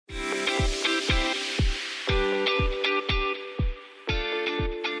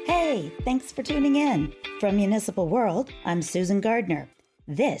Thanks for tuning in. From Municipal World, I'm Susan Gardner.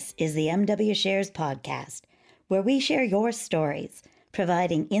 This is the MW Shares podcast, where we share your stories,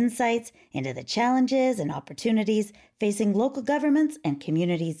 providing insights into the challenges and opportunities facing local governments and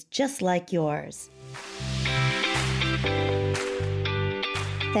communities just like yours.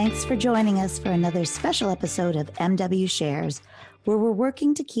 Thanks for joining us for another special episode of MW Shares, where we're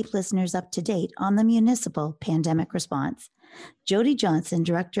working to keep listeners up to date on the municipal pandemic response. Jody Johnson,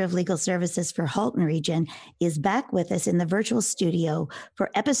 Director of Legal Services for Halton Region, is back with us in the virtual studio for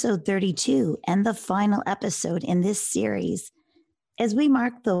episode 32 and the final episode in this series. As we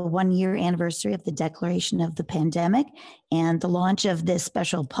mark the 1-year anniversary of the declaration of the pandemic and the launch of this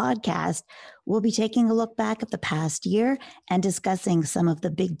special podcast, we'll be taking a look back at the past year and discussing some of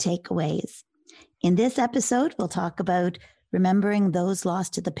the big takeaways. In this episode, we'll talk about remembering those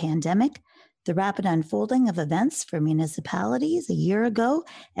lost to the pandemic, the rapid unfolding of events for municipalities a year ago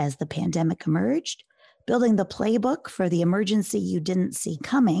as the pandemic emerged, building the playbook for the emergency you didn't see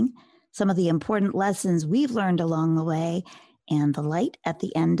coming, some of the important lessons we've learned along the way, and the light at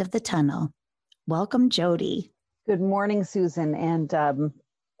the end of the tunnel. Welcome, Jody. Good morning, Susan. And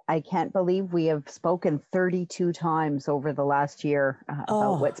I can't believe we have spoken 32 times over the last year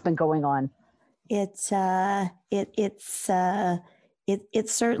about what's been going on. It's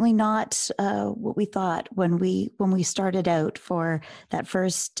certainly not what we thought when we started out for that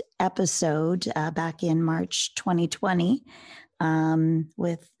first episode back in March 2020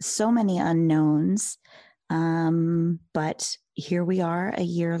 with so many unknowns. But here we are a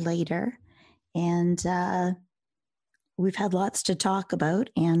year later, and we've had lots to talk about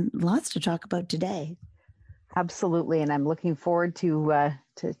and lots to talk about today. Absolutely. And I'm looking forward to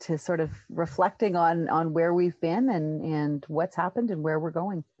sort of reflecting on where we've been and what's happened and where we're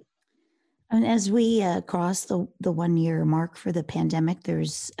going. And as we cross the 1-year mark for the pandemic,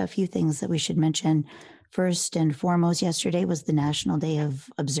 there's a few things that we should mention. First and foremost, yesterday was the National Day of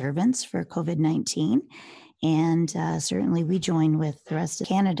Observance for COVID-19. And certainly we join with the rest of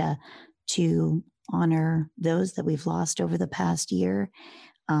Canada to honor those that we've lost over the past year,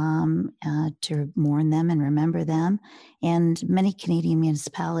 to mourn them and remember them. And many Canadian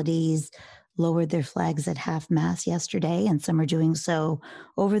municipalities lowered their flags at half-mast yesterday, and some are doing so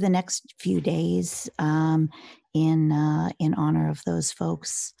over the next few days in honor of those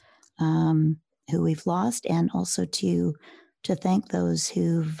folks who we've lost, and also to thank those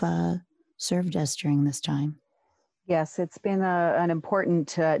who've served us during this time. Yes, it's been an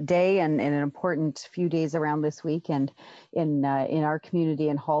important day and an important few days around this week. And in our community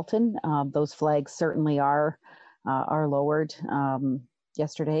in Halton, those flags certainly are lowered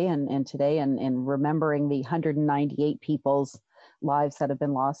yesterday and today, and remembering the 198 people's lives that have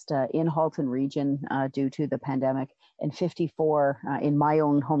been lost in Halton Region due to the pandemic, and 54 in my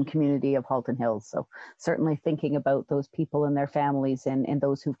own home community of Halton Hills. So certainly thinking about those people and their families and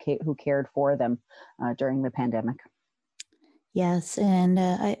those who cared for them during the pandemic. Yes, and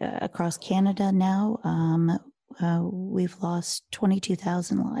across Canada now, we've lost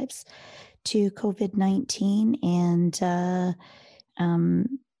 22,000 lives to COVID-19, and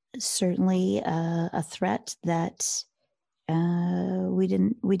certainly a threat that we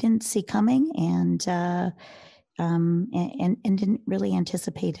didn't see coming, and didn't really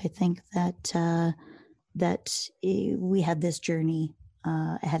anticipate. I think that we had this journey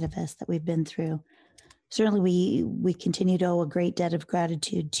ahead of us that we've been through. Certainly, we continue to owe a great debt of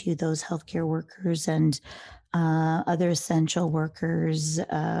gratitude to those healthcare workers and other essential workers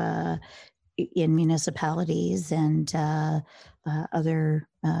in municipalities and other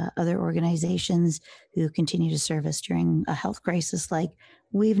organizations who continue to serve us during a health crisis like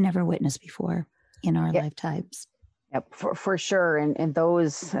we've never witnessed before in our lifetimes. Yep, for sure. And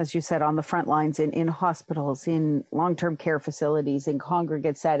those, as you said, on the front lines in hospitals, in long-term care facilities, in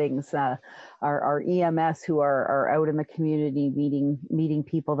congregate settings, our EMS who are out in the community meeting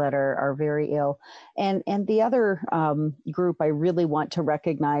people that are very ill. And the other group I really want to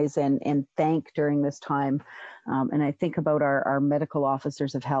recognize and thank during this time, and I think about our medical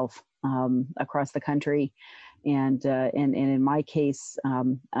officers of health across the country. And in my case,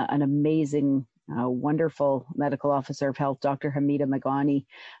 an amazing wonderful medical officer of health, Dr. Hamida Magani,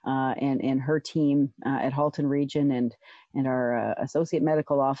 and her team at Halton Region, and our associate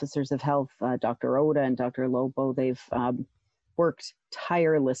medical officers of health, Dr. Oda and Dr. Lobo. They've worked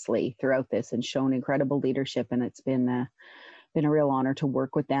tirelessly throughout this and shown incredible leadership, and it's been been a real honor to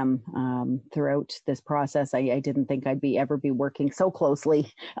work with them throughout this process. I didn't think I'd ever be working so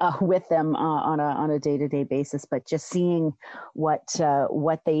closely with them on a day-to-day basis, but just seeing what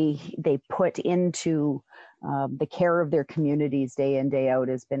they put into the care of their communities day in, day out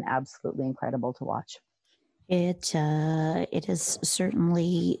has been absolutely incredible to watch. It has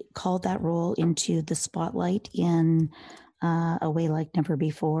certainly called that role into the spotlight in a way like never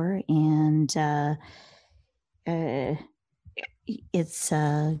before, and it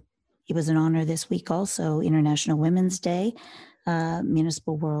was an honor this week. Also, International Women's Day,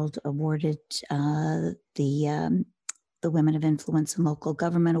 Municipal World awarded the Women of Influence in Local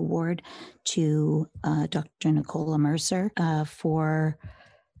Government Award to Dr. Nicola Mercer for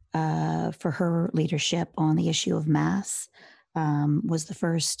her leadership on the issue of masks. Was the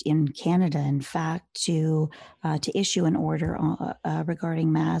first in Canada, in fact, to issue an order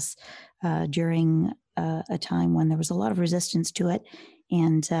regarding masks during a time when there was a lot of resistance to it.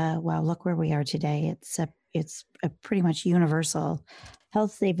 And wow, look where we are today. It's a pretty much universal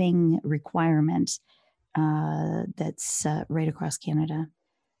health saving requirement that's right across Canada.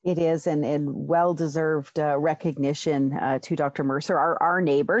 It is, and well-deserved recognition to Dr. Mercer, our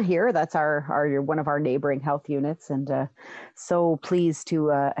neighbor here. That's our one of our neighboring health units, and so pleased to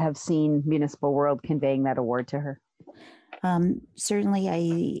have seen Municipal World conveying that award to her.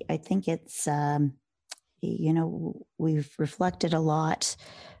 Certainly, I think it's we've reflected a lot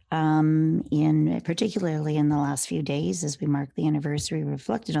particularly in the last few days as we mark the anniversary,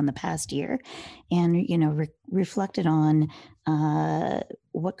 reflected on the past year, and reflected on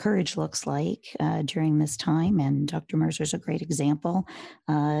what courage looks like during this time. And Dr. Mercer's a great example,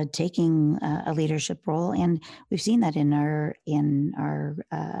 taking a leadership role, and we've seen that in our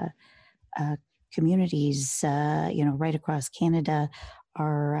communities, right across Canada.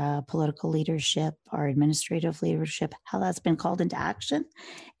 Our political leadership, our administrative leadership, how that's been called into action.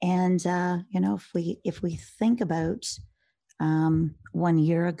 And, if we think about 1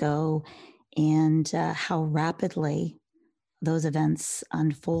 year ago and how rapidly those events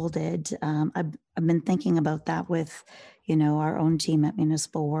unfolded, I've been thinking about that with, our own team at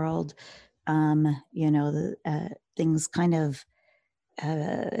Municipal World. Things kind of,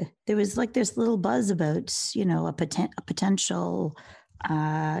 there was like this little buzz about, a potential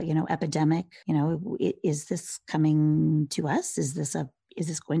epidemic. Is this coming to us? Is this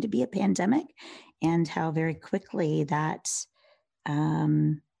going to be a pandemic? And how very quickly that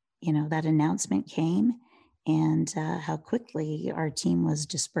that announcement came, and how quickly our team was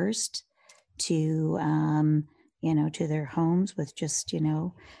dispersed to to their homes with just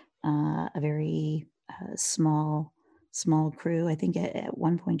a very small crew. I think at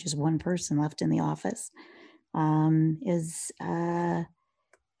one point just one person left in the office.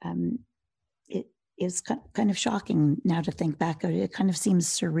 It is kind of shocking now to think back. It kind of seems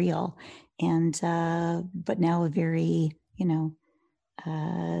surreal, and but now a very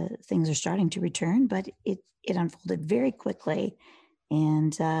things are starting to return, but it unfolded very quickly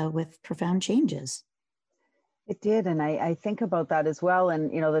and with profound changes. It did, and I think about that as well.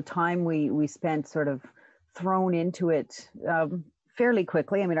 And the time we spent sort of thrown into it fairly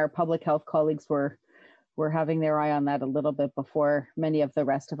quickly. I mean, our public health colleagues were having their eye on that a little bit before many of the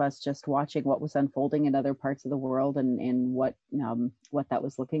rest of us, just watching what was unfolding in other parts of the world and what that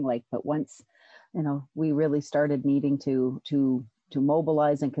was looking like. But once, we really started needing to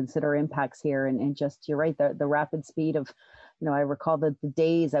mobilize and consider impacts here, and just, you're right, the rapid speed of, I recall the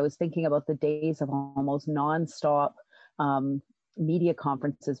days, I was thinking about the days of almost nonstop media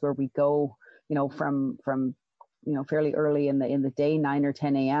conferences where we go, from fairly early in the day, 9 or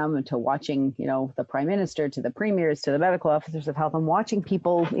 10 a.m. into watching, the Prime Minister to the premiers to the medical officers of health, and watching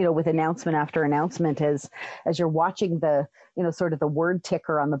people, with announcement after announcement as you're watching the, sort of the word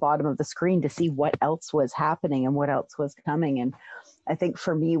ticker on the bottom of the screen to see what else was happening and what else was coming. And I think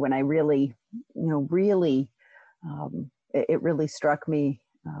for me, when I really, it really struck me,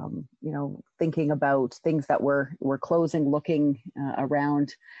 thinking about things that were closing, looking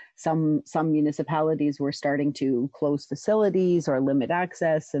around. Some municipalities were starting to close facilities or limit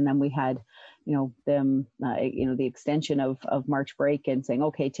access, and then we had, the extension of March break and saying,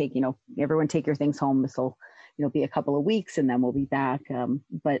 okay, everyone take your things home. This will, be a couple of weeks, and then we'll be back.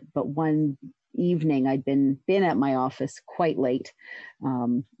 But one evening, I'd been at my office quite late,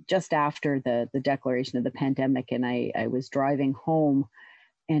 just after the declaration of the pandemic, and I was driving home.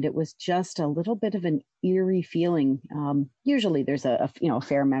 And it was just a little bit of an eerie feeling. Usually there's a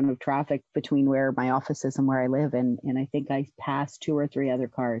fair amount of traffic between where my office is and where I live. And I think I passed 2 or 3 other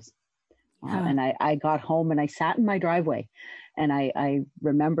cars. And I got home and I sat in my driveway And I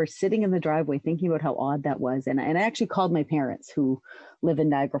remember sitting in the driveway thinking about how odd that was. And I actually called my parents who live in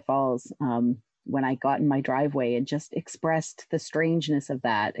Niagara Falls when I got in my driveway and just expressed the strangeness of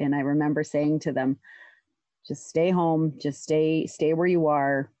that. And I remember saying to them, just stay home, just stay where you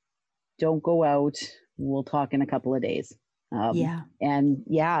are. Don't go out. We'll talk in a couple of days. And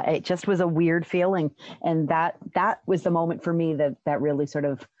yeah, it just was a weird feeling. And that was the moment for me that really sort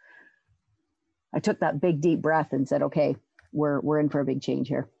of, I took that big deep breath and said, okay, we're in for a big change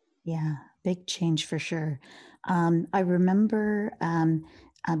here. Yeah, big change for sure. I remember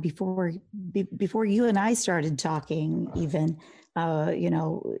before you and I started talking, even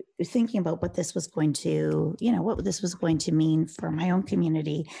thinking about what this was going to, what this was going to mean for my own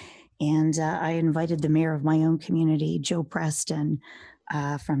community. And I invited the mayor of my own community, Joe Preston,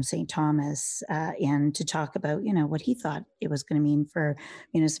 from St. Thomas, and to talk about, what he thought it was going to mean for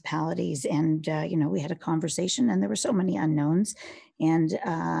municipalities. And, we had a conversation, and there were so many unknowns. And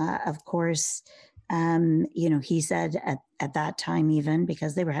of course, he said at that time, even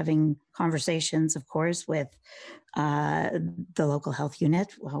because they were having conversations, of course, with the local health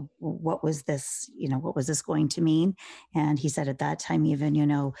unit, well, what was this going to mean? And he said at that time,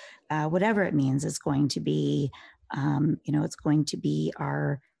 even, whatever it means, it's going to be, it's going to be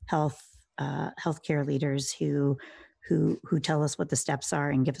our healthcare leaders who tell us what the steps are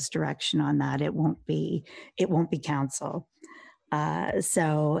and give us direction on that. It won't be council.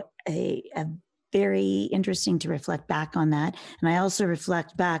 So a very interesting to reflect back on that. And I also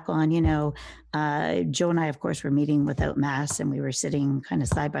reflect back on, Joe and I, of course, were meeting without masks, and we were sitting kind of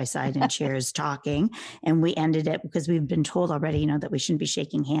side by side in chairs talking, and we ended it because we've been told already, that we shouldn't be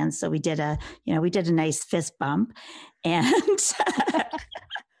shaking hands. So we did a nice fist bump, and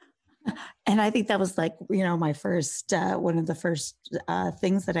and I think that was like, my first, one of the first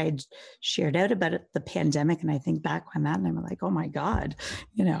things that I shared out about the pandemic. And I think back on that and I'm like, oh my God,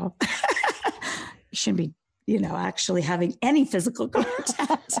 shouldn't be, actually having any physical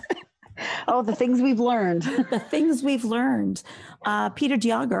contact. Oh, the things we've learned. The things we've learned. Peter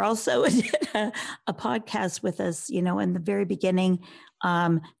Diager also did a podcast with us, in the very beginning,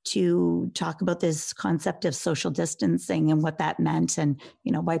 to talk about this concept of social distancing and what that meant, and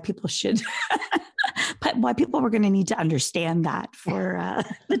why people should, why people were going to need to understand that for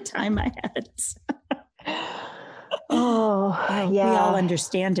the time ahead. Yeah. We all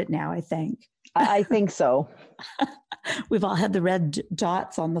understand it now, I think. I think so. We've all had the red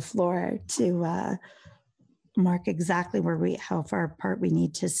dots on the floor to mark exactly how far apart we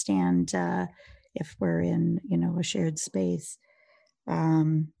need to stand if we're in, a shared space.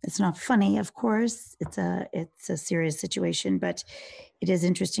 It's not funny, of course. It's a serious situation, but it is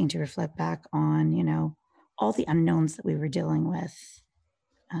interesting to reflect back on, all the unknowns that we were dealing with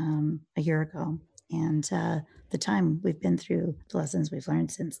a year ago, and the time we've been through, the lessons we've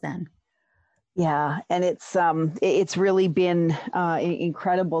learned since then. Yeah, and it's really been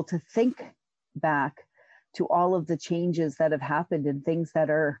incredible to think back to all of the changes that have happened and things that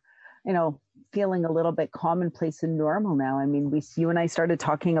are, feeling a little bit commonplace and normal now. I mean, you and I started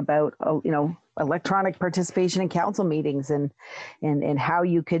talking about, electronic participation in council meetings and how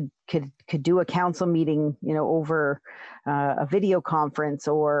you could do a council meeting, over a video conference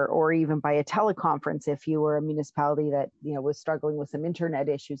or even by a teleconference if you were a municipality that, was struggling with some internet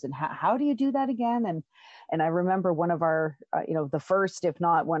issues. And how do you do that again? And I remember one of our, the first, if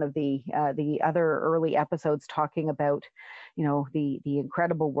not one of the other early episodes talking about, the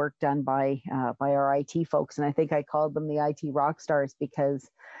incredible work done by our IT folks. And I think I called them the IT rock stars because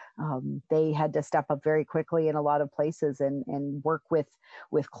they had to step up very quickly in a lot of places and work with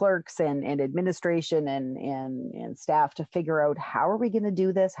clerks and administration and staff to figure out how are we going to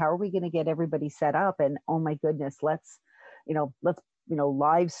do this? How are we going to get everybody set up? And oh my goodness, let's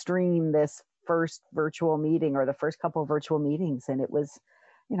live stream this first virtual meeting or the first couple of virtual meetings. And it was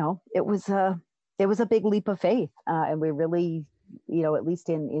a big leap of faith. And we really, at least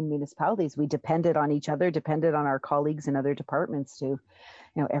in municipalities, we depended on each other, depended on our colleagues in other departments to,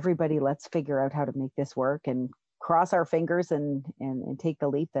 everybody, let's figure out how to make this work and cross our fingers and take the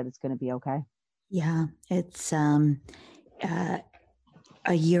leap that it's going to be okay. Yeah, it's a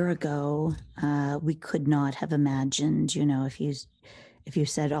year ago, we could not have imagined, if you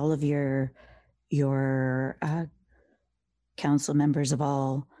said all of your council members of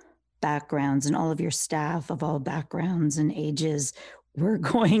all backgrounds and all of your staff of all backgrounds and ages were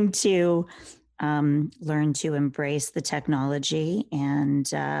going to learn to embrace the technology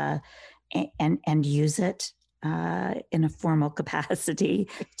and use it in a formal capacity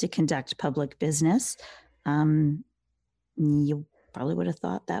to conduct public business. You probably would have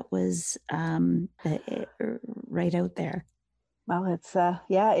thought that was right out there. Well, it's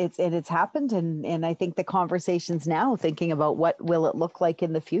happened, and I think the conversations now, thinking about what will it look like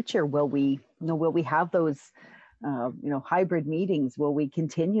in the future. Will we have those hybrid meetings? Will we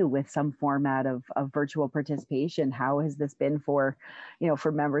continue with some format of virtual participation? How has this been for,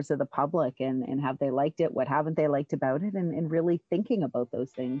 for members of the public, and have they liked it? What haven't they liked about it? And really thinking about those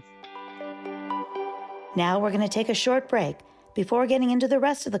things. Now we're going to take a short break before getting into the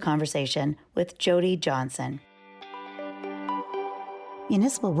rest of the conversation with Jody Johnson.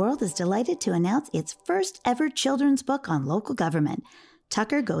 Municipal World is delighted to announce its first ever children's book on local government,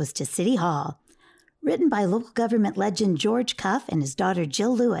 Tucker Goes to City Hall. Written by local government legend George Cuff and his daughter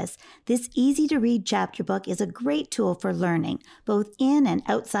Jill Lewis, this easy-to-read chapter book is a great tool for learning, both in and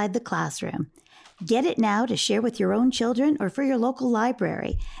outside the classroom. Get it now to share with your own children or for your local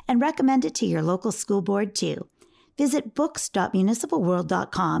library, and recommend it to your local school board too. Visit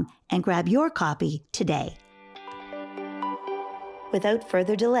books.municipalworld.com and grab your copy today. Without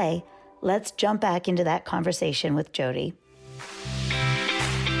further delay, let's jump back into that conversation with Jody.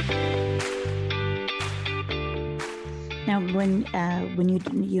 Now, when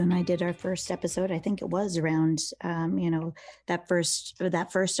you and I did our first episode, I think it was around that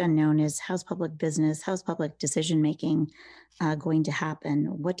first unknown is how's public business, how's public decision making going to happen?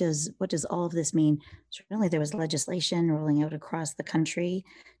 What does all of this mean? Certainly, there was legislation rolling out across the country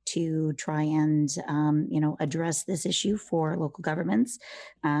to try and address this issue for local governments,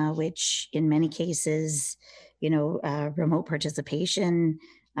 which in many cases, remote participation.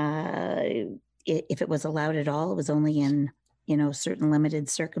 If it was allowed at all, it was only in, certain limited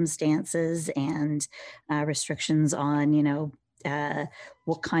circumstances and restrictions on,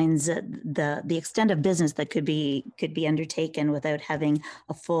 what kinds of the extent of business that could be undertaken without having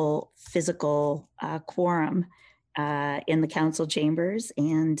a full physical quorum in the council chambers.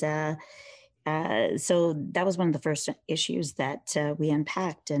 And so that was one of the first issues that we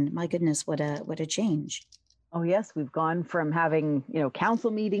unpacked. And my goodness, what a change. Oh, yes. We've gone from having,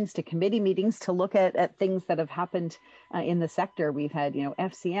 council meetings to committee meetings to look at things that have happened in the sector. We've had,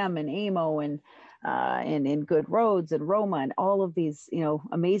 FCM and AMO and in Good Roads and Roma, and all of these,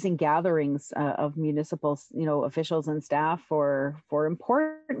 amazing gatherings of municipal, officials and staff for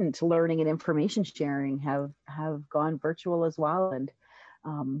important learning and information sharing have gone virtual as well, and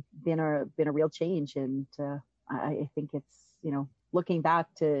been a real change. And I think it's, looking back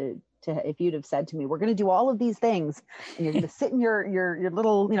to if you'd have said to me, we're going to do all of these things, and you're going to sit in your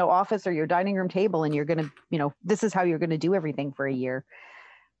little, office or your dining room table, and you're going to, this is how you're going to do everything for a year.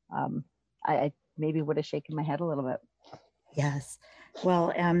 I maybe would have shaken my head a little bit. Yes.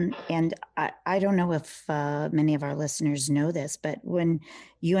 Well, and I don't know if many of our listeners know this, but when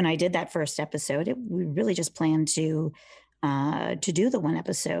you and I did that first episode, we really just planned to do the one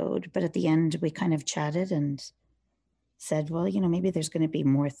episode, but at the end we kind of chatted and said, well, maybe there's going to be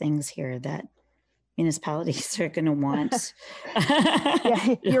more things here that municipalities are going to want.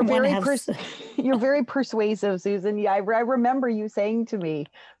 Yeah, you're very persuasive, Susan. Yeah, I remember you saying to me,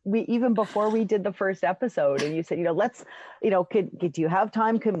 even before we did the first episode, and you said, let's, do you have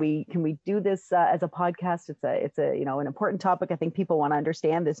time? Can we do this as a podcast? It's a an important topic. I think people want to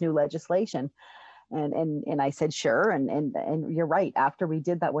understand this new legislation. And I said, sure. And you're right. After we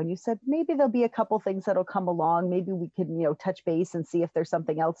did that one, you said, maybe there'll be a couple things that'll come along. Maybe we can, touch base and see if there's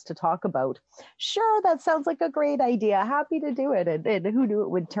something else to talk about. Sure. That sounds like a great idea. Happy to do it. And who knew it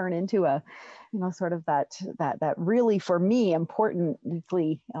would turn into a, sort of that really, for me, important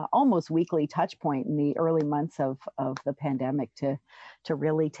weekly, almost weekly touch point in the early months of the pandemic to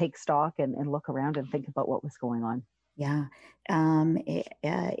really take stock and look around and think about what was going on. Yeah,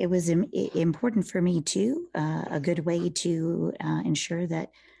 it was important for me too, a good way to ensure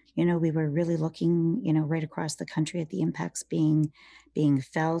that, we were really looking, right across the country at the impacts being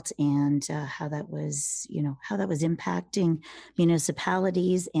felt, and how that was impacting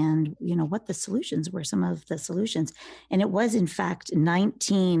municipalities, and, what the solutions were, some of the solutions. And it was, in fact,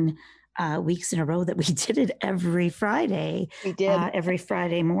 19 weeks in a row that we did it every Friday. We did. Every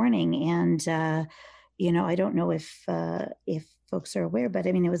Friday morning. And, I don't know if folks are aware, but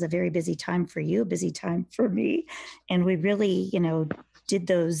I mean, it was a very busy time for you, a busy time for me. And we really, did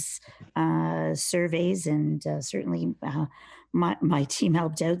those surveys, and certainly my team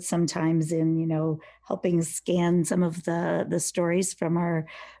helped out sometimes in, helping scan some of the stories from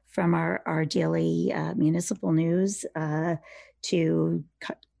our daily municipal news to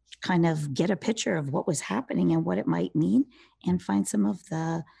kind of get a picture of what was happening and what it might mean, and find some of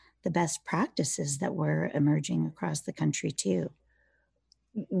the best practices that were emerging across the country too.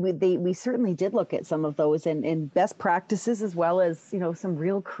 We certainly did look at some of those and best practices, as well as, some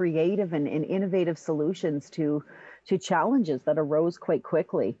real creative and innovative solutions to challenges that arose quite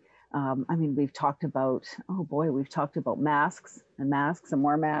quickly. We've talked about, we've talked about masks and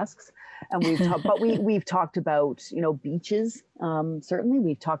more masks, and we've talked about, beaches. Certainly,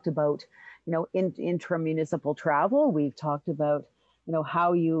 we've talked about, intra-municipal travel. We've talked about,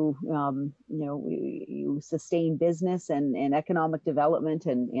 how you sustain business and economic development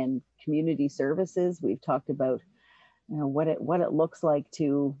and community services. We've talked about, what it looks like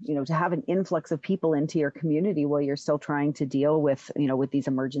to have an influx of people into your community while you're still trying to deal with these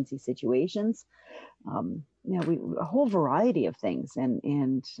emergency situations. A whole variety of things,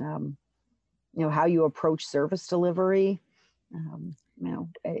 and how you approach service delivery.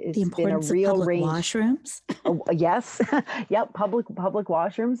 It's the importance been a real of public range. washrooms. Oh, yes. Yep. Public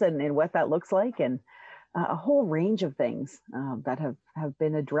washrooms and what that looks like, and a whole range of things that have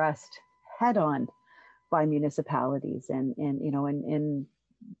been addressed head on by municipalities and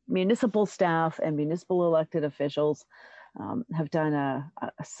municipal staff and municipal elected officials have done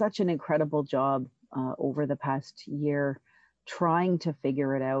such an incredible job over the past year, trying to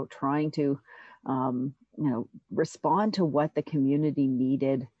figure it out, trying to respond to what the community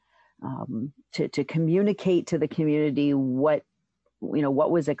needed, to communicate to the community what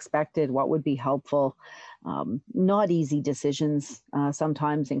was expected, what would be helpful. Not easy decisions,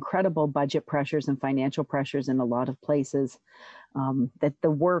 sometimes incredible budget pressures and financial pressures in a lot of places. That the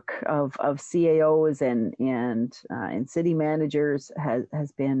work of CAOs and city managers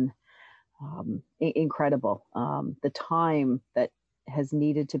has been incredible. The time that has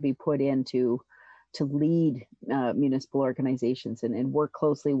needed to be put into to lead municipal organizations and work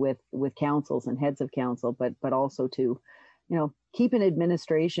closely with councils and heads of council, but also to keep an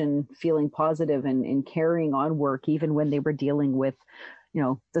administration feeling positive and carrying on work, even when they were dealing with,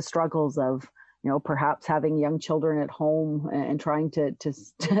 the struggles of, perhaps having young children at home and trying to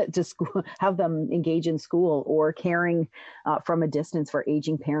school, have them engage in school, or caring from a distance for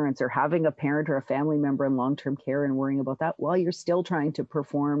aging parents, or having a parent or a family member in long-term care and worrying about that while you're still trying to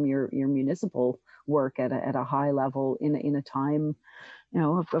perform your municipal work at a high level in a time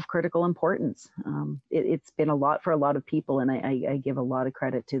of critical importance. It's been a lot for a lot of people, and I give a lot of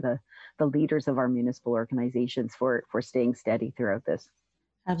credit to the leaders of our municipal organizations for staying steady throughout this.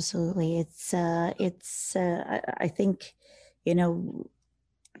 Absolutely. I think,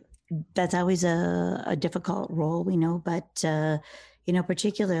 that's always a difficult role, we know, but,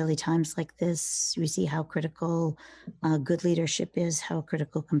 particularly times like this, we see how critical good leadership is, how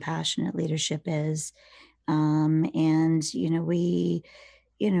critical compassionate leadership is. We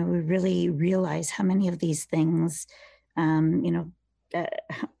really realize how many of these things,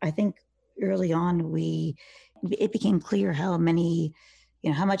 I think early on, it became clear how many,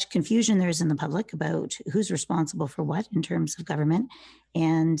 how much confusion there is in the public about who's responsible for what in terms of government,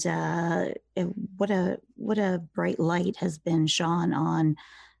 and what a bright light has been shone on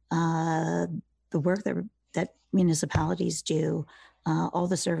the work that municipalities do, all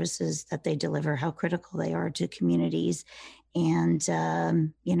the services that they deliver, how critical they are to communities, and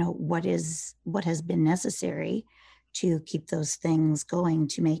what has been necessary to keep those things going,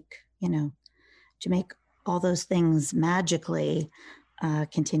 to make all those things magically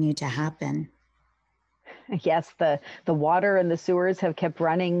continue to happen. Yes, the water and the sewers have kept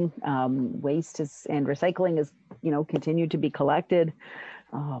running. Waste and recycling is continued to be collected.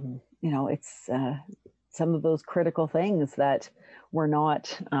 It's some of those critical things that were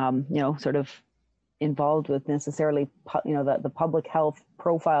not sort of involved with necessarily the public health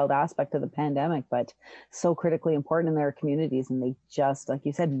profiled aspect of the pandemic, but so critically important in their communities, and they just, like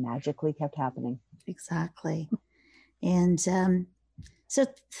you said, magically kept happening. Exactly. And so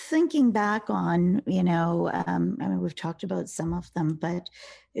thinking back on, we've talked about some of them, but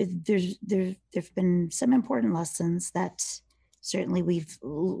there've been some important lessons that certainly we've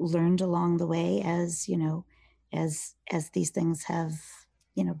learned along the way as these things have,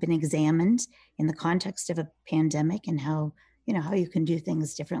 been examined in the context of a pandemic, and how you can do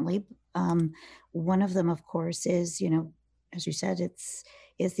things differently. One of them, of course, is, as you said, it's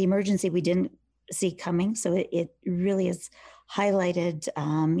the emergency we didn't see coming. So it really has highlighted,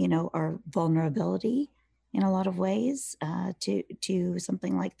 our vulnerability in a lot of ways to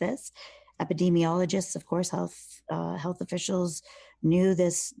something like this. Epidemiologists, of course, health officials knew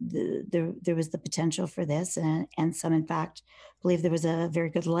this. There was the potential for this, and some, in fact, believe there was a very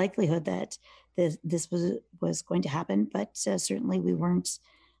good likelihood that this was going to happen. But certainly, we weren't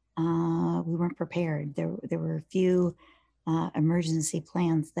prepared. There were a few emergency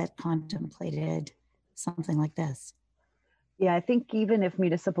plans that contemplated something like this. Yeah, I think even if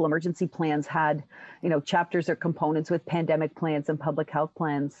municipal emergency plans had, chapters or components with pandemic plans and public health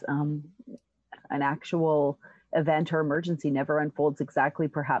plans, an actual event or emergency never unfolds exactly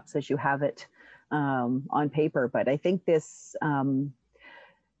perhaps as you have it on paper. But I think this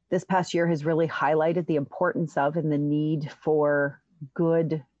past year has really highlighted the importance of and the need for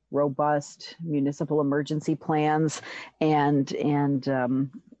good, robust municipal emergency plans and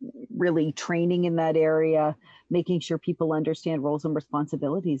really training in that area, making sure people understand roles and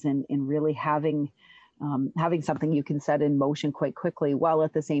responsibilities, and really having something you can set in motion quite quickly, while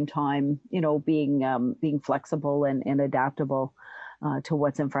at the same time, being flexible and adaptable to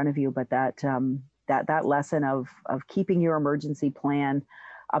what's in front of you. But that lesson of keeping your emergency plan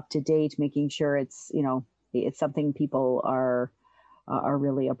up to date, making sure it's something people are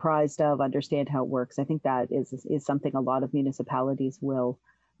really apprised of, understand how it works. I think that is something a lot of municipalities will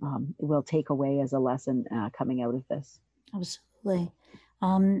take away as a lesson coming out of this. Absolutely.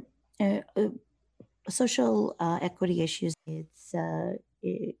 Social equity issues,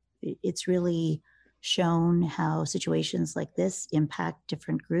 it's really shown how situations like this impact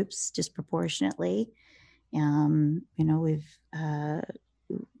different groups disproportionately. We've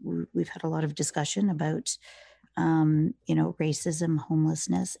had a lot of discussion about racism,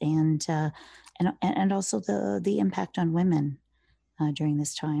 homelessness, and also the impact on women during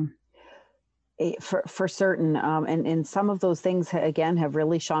this time. For certain, and some of those things again have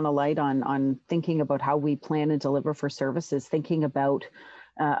really shone a light on thinking about how we plan and deliver for services, thinking about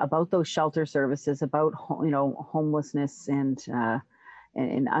those shelter services, about homelessness and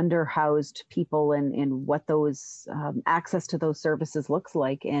underhoused people, and what those access to those services looks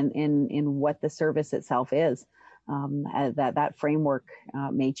like, and in what the service itself is. That framework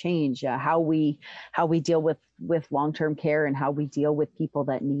may change how we deal with long-term care, and how we deal with people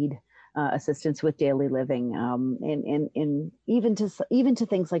that need assistance with daily living, and even to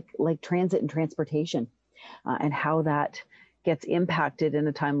things like transit and transportation, and how that gets impacted in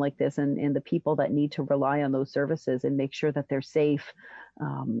a time like this, and the people that need to rely on those services, and make sure that they're safe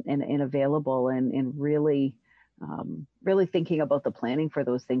and available, and really thinking about the planning for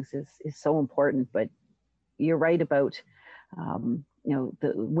those things is so important. But you're right about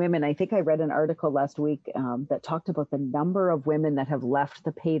the women. I think I read an article last week that talked about the number of women that have left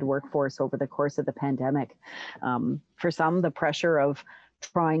the paid workforce over the course of the pandemic. For some, the pressure of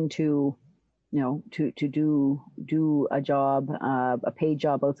trying to do a job, a paid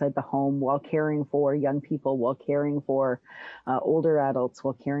job outside the home, while caring for young people, while caring for older adults,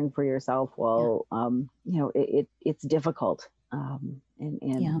 while caring for yourself, while it's difficult.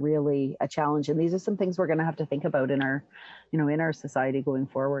 And really a challenge. And these are some things we're going to have to think about in our society going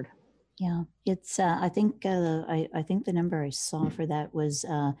forward. Yeah, it's. I think the number I saw for that was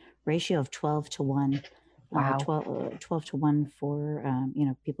ratio of 12-1. Wow. 12-1 for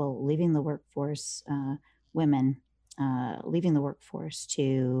people leaving the workforce, women leaving the workforce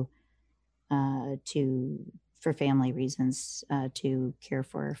to for family reasons, to care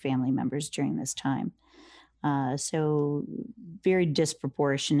for family members during this time. So very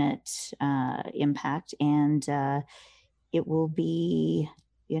disproportionate impact, and it will be,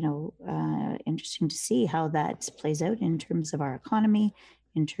 interesting to see how that plays out in terms of our economy,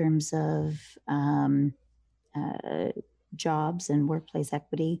 in terms of jobs and workplace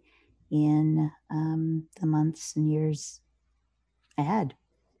equity in the months and years ahead.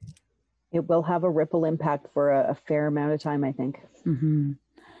 It will have a ripple impact for a fair amount of time, I think. Mm-hmm.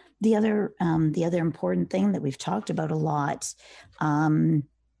 The other important thing that we've talked about a lot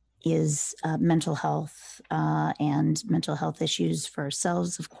is mental health and mental health issues for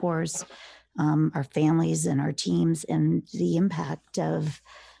ourselves, of course, our families and our teams, and the impact of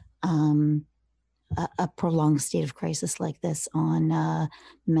a prolonged state of crisis like this on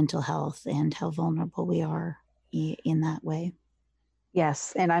mental health, and how vulnerable we are in that way.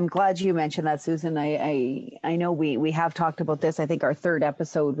 Yes, and I'm glad you mentioned that, Susan. I know we have talked about this. I think our third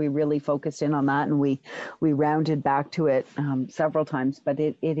episode, we really focused in on that, and we rounded back to it several times. But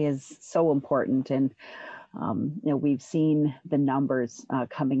it is so important, and we've seen the numbers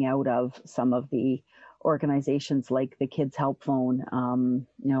coming out of some of the organizations like the Kids Help Phone,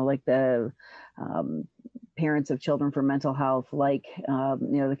 like the Parents of Children for Mental Health, like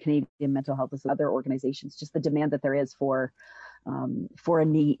the Canadian Mental Health, other organizations. Just the demand that there is for a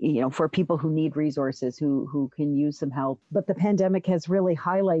need, for people who need resources, who can use some help. But the pandemic has really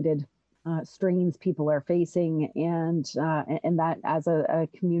highlighted strains people are facing, and that as a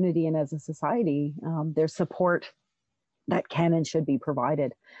community and as a society, there's support that can and should be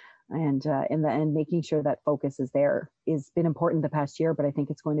provided. And making sure that focus is there has been important the past year, but I think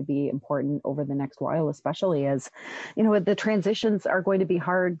it's going to be important over the next while, especially as, the transitions are going to be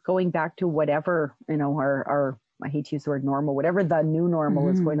hard, going back to whatever, our I hate to use the word normal, whatever the new normal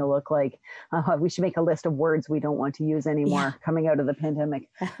is going to look like. We should make a list of words we don't want to use anymore coming out of the pandemic.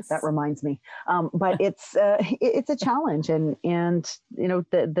 Yes. That reminds me. But it's a challenge, and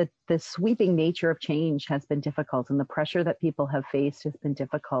the sweeping nature of change has been difficult, and the pressure that people have faced has been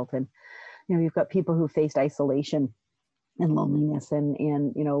difficult. And you've got people who faced isolation and loneliness and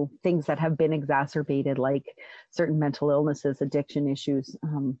things that have been exacerbated, like certain mental illnesses, addiction issues.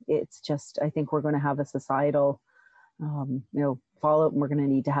 It's just, I think we're going to have a societal fallout, and we're going to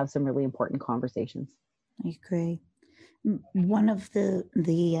need to have some really important conversations. I agree. One of the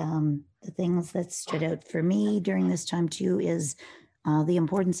things that stood out for me during this time too is the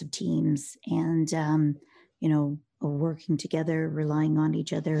importance of teams and working together, relying on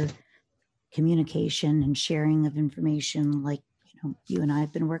each other, communication and sharing of information, like you and I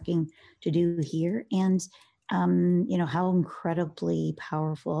have been working to do here, and how incredibly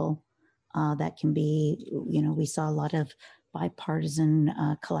powerful that can be. We saw a lot of bipartisan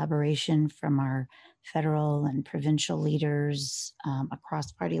collaboration from our federal and provincial leaders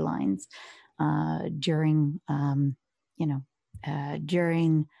across party lines during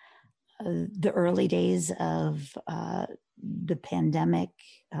the early days of the pandemic,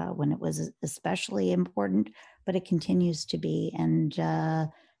 when it was especially important, but it continues to be, and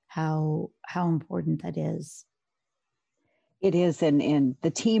how important that is. It is, and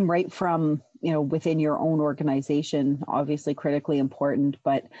the team, right from within your own organization, obviously critically important.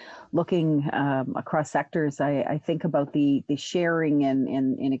 But looking across sectors, I think about the sharing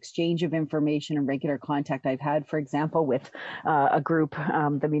and exchange of information and regular contact I've had, for example, with a group,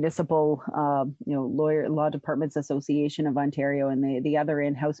 the Municipal Law Departments Association of Ontario, and the other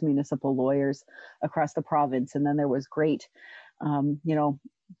in-house municipal lawyers across the province. And then there was great,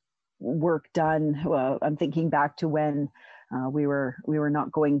 work done. I'm thinking back to when we were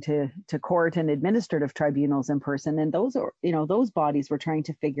not going to court and administrative tribunals in person, and those bodies were trying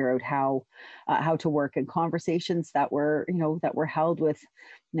to figure out how to work, and conversations that were held with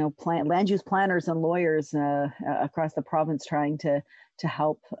land use planners and lawyers across the province, trying to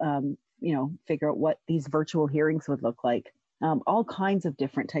help figure out what these virtual hearings would look like. All kinds of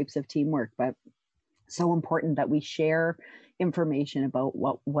different types of teamwork, but so important that we share information about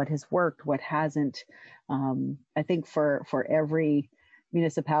what has worked, what hasn't. I think for every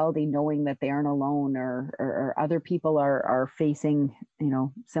municipality, knowing that they aren't alone, or other people are facing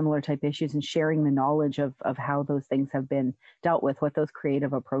similar type issues, and sharing the knowledge of how those things have been dealt with, what those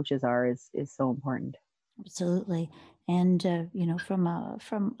creative approaches are, is so important. Absolutely. And from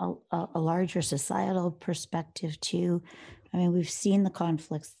a larger societal perspective too, I mean, we've seen the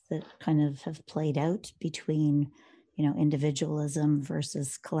conflicts that kind of have played out between individualism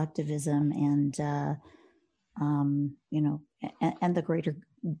versus collectivism, and and the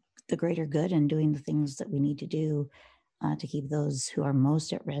greater good, and doing the things that we need to do to keep those who are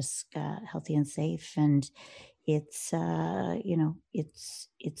most at risk healthy and safe. And it's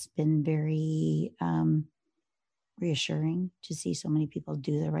been very reassuring to see so many people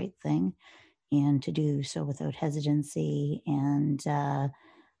do the right thing, and to do so without hesitancy, and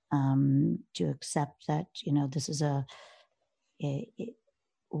to accept that this is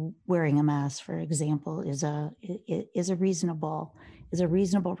wearing a mask, for example, is a reasonable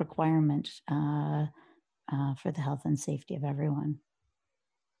requirement for the health and safety of everyone.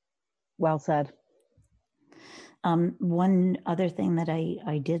 Well said. One other thing that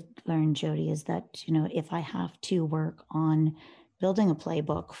I did learn, Jody, is that if I have to work on building a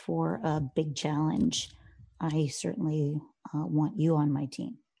playbook for a big challenge, I certainly want you on my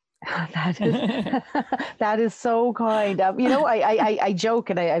team. That is so kind. I joke,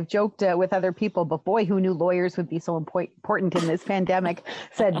 and I've joked with other people, but boy, who knew lawyers would be so important in this pandemic?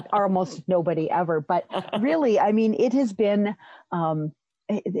 Said almost nobody ever. But really, I mean, it has been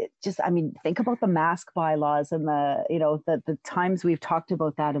think about the mask bylaws, and the times we've talked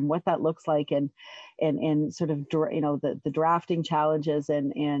about that, and what that looks like, and sort of the drafting challenges,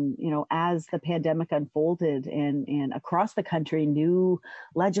 and as the pandemic unfolded, and across the country, new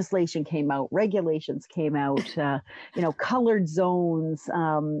legislation came out, regulations came out, colored zones,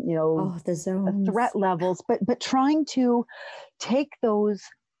 the zones, threat levels, but trying to take those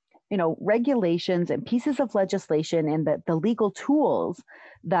regulations and pieces of legislation, and the legal tools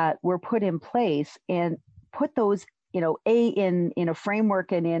that were put in place, and put those in a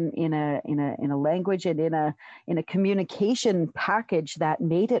framework, and in a language, and in a communication package that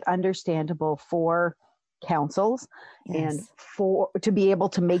made it understandable for councils, and Yes. to be able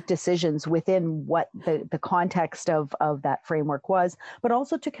to make decisions within what the context of that framework was, but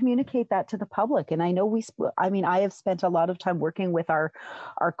also to communicate that to the public. And I know I have spent a lot of time working with our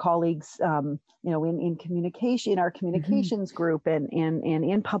colleagues, in communication, in our communications group, and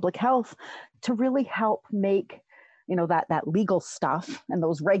in public health, to really help make that legal stuff and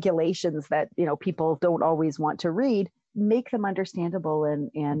those regulations that people don't always want to read, make them understandable,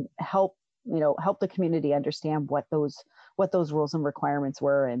 and help the community understand what those rules and requirements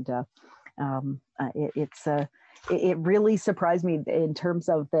were. And it really surprised me in terms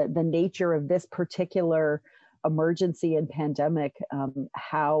of the nature of this particular emergency and pandemic,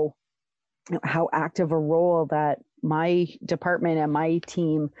 how active a role that my department and my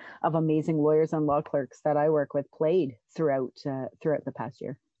team of amazing lawyers and law clerks that I work with played throughout the past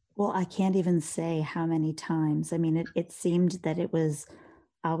year. Well, I can't even say how many times. I mean, it seemed that it was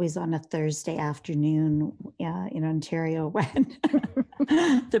always on a Thursday afternoon in Ontario when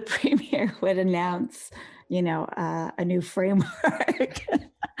the premier would announce, a new framework.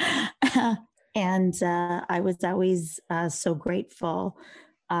 And I was always so grateful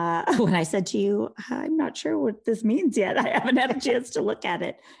when I said to you, I'm not sure what this means yet. I haven't had a chance to look at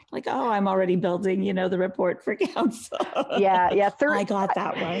it. Like, I'm already building, the report for council. Yeah. I got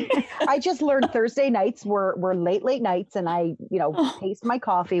that one. I just learned Thursday nights were late nights, and I, paced my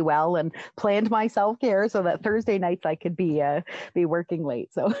coffee well and planned my self-care so that Thursday nights I could be working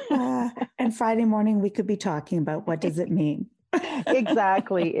late. So, and Friday morning we could be talking about what does it mean.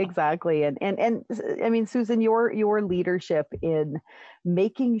 Exactly. And I mean, Susan, your leadership in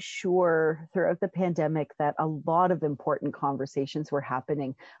making sure throughout the pandemic that a lot of important conversations were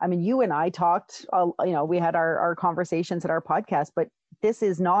happening. I mean, you and I talked, we had our conversations at our podcast, but this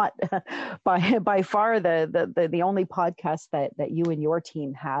is not by far the only podcast that you and your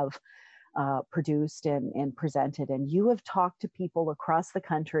team have produced and presented. And you have talked to people across the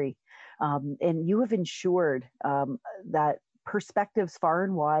country, and you have ensured that perspectives far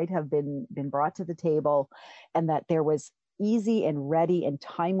and wide have been brought to the table, and that there was easy and ready and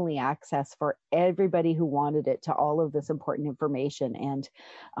timely access for everybody who wanted it to all of this important information. And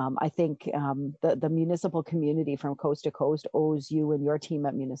I think the municipal community from coast to coast owes you and your team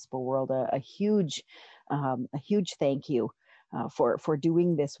at Municipal World a huge thank you for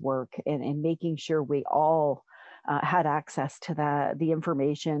doing this work and making sure we all had access to the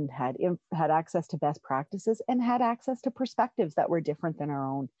information, had access to best practices, and had access to perspectives that were different than our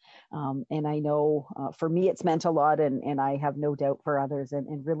own. And I know for me, it's meant a lot, and I have no doubt for others,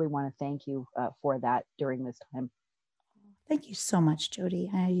 and really want to thank you for that during this time. Thank you so much, Jody.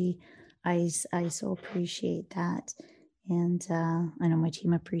 I so appreciate that. And I know my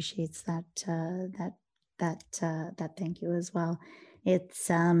team appreciates that thank you as well.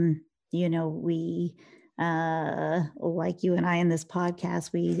 It's, we, like you and I in this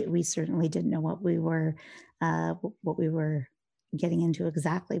podcast, we certainly didn't know what we were getting into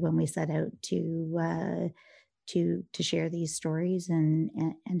exactly when we set out to share these stories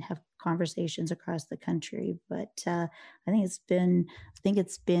and have conversations across the country. But I think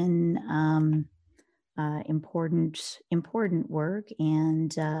it's been important work,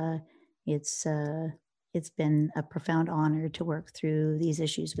 and it's been a profound honor to work through these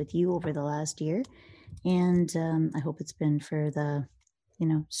issues with you over the last year. And I hope it's been for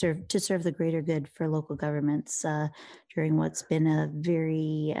serve the greater good for local governments during what's been a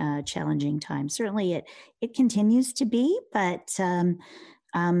very challenging time. Certainly it continues to be, but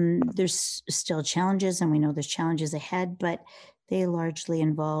there's still challenges, and we know there's challenges ahead, but they largely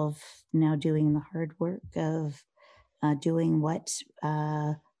involve now doing the hard work of doing what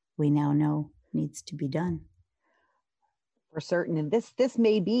we now know needs to be done. For certain. And this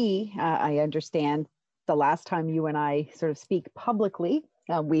may be, I understand, the last time you and I sort of speak publicly.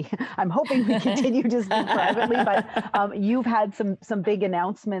 I'm hoping we continue to speak privately, but you've had some big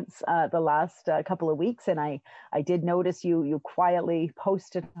announcements the last couple of weeks, and I did notice you quietly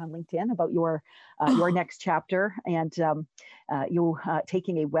posted on LinkedIn about your next chapter, and you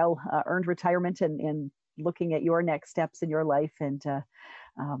taking a well-earned retirement and looking at your next steps in your life. And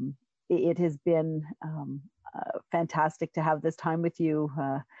it has been fantastic to have this time with you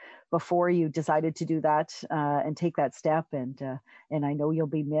before you decided to do that and take that step. And I know you'll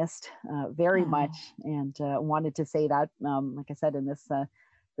be missed very much. And wanted to say that, like I said, in this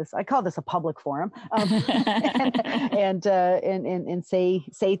I call this a public forum, and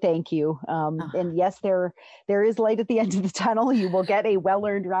say thank you. And yes, there is light at the end of the tunnel. You will get a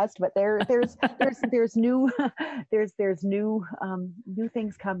well-earned rest, but there's new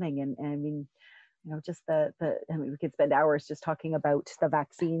things coming. And I mean, just I mean, we could spend hours just talking about the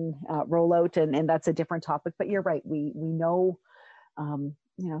vaccine rollout, and that's a different topic. But you're right. We know,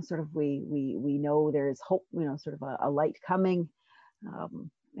 we know there's hope. Sort of a light coming.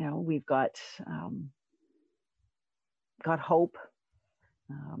 We've got hope.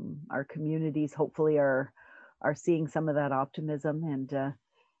 Our communities hopefully are seeing some of that optimism and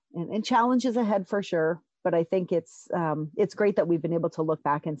challenges ahead for sure. But I think it's great that we've been able to look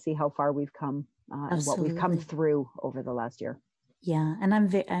back and see how far we've come and what we've come through over the last year. Yeah, and I'm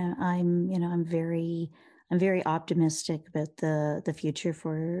very optimistic about the future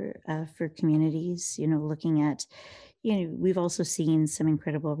for communities. Looking at, we've also seen some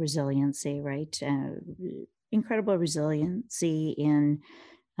incredible resiliency, right? Incredible resiliency in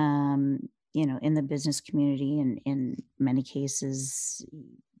in the business community, and in many cases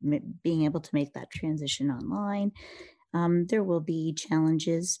being able to make that transition online. There will be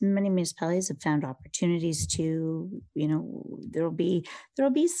challenges. Many municipalities have found opportunities to, there will be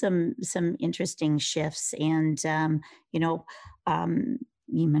some interesting shifts. And,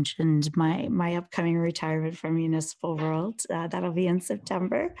 you mentioned my upcoming retirement from municipal world. That'll be in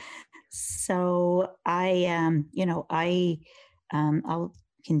September. So I'll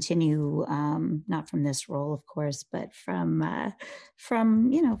continue, not from this role, of course, but from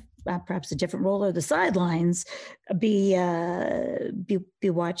perhaps a different role or the sidelines, be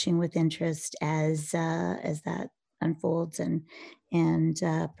watching with interest as that unfolds, and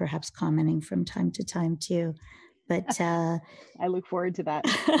perhaps commenting from time to time too. But I look forward to that,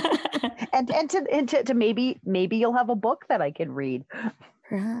 and to maybe you'll have a book that I can read.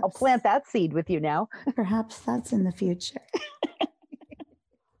 Perhaps. I'll plant that seed with you now. Perhaps that's in the future.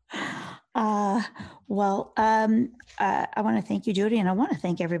 I want to thank you, Jody, and I want to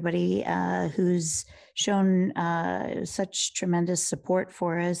thank everybody who's shown such tremendous support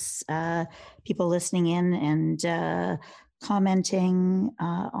for us, people listening in and commenting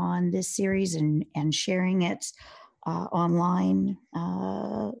on this series and sharing it online.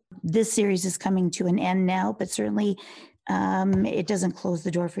 This series is coming to an end now, but certainly it doesn't close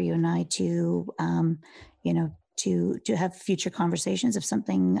the door for you and I to have future conversations. If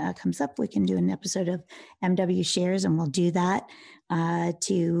something comes up, we can do an episode of MW Shares, and we'll do that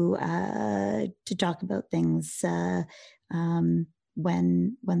to talk about things when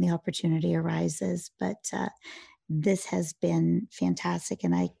the opportunity arises. But this has been fantastic,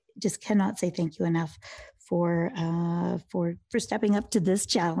 and I just cannot say thank you enough for stepping up to this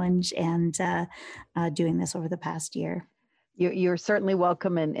challenge and doing this over the past year. You're certainly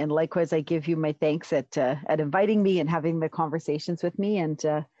welcome, and likewise, I give you my thanks at inviting me and having the conversations with me, and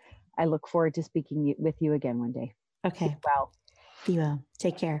I look forward to speaking with you again one day. Okay. Wow. Be well.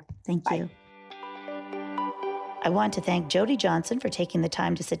 Take care. Thank Bye. you. I want to thank Jody Johnson for taking the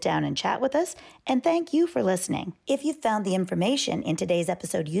time to sit down and chat with us, and thank you for listening. If you found the information in today's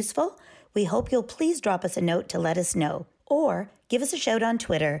episode useful, we hope you'll please drop us a note to let us know, or give us a shout on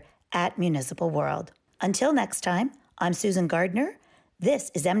Twitter @MunicipalWorld. Until next time, I'm Susan Gardner.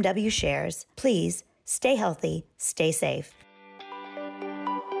 This is MW Shares. Please stay healthy, stay safe.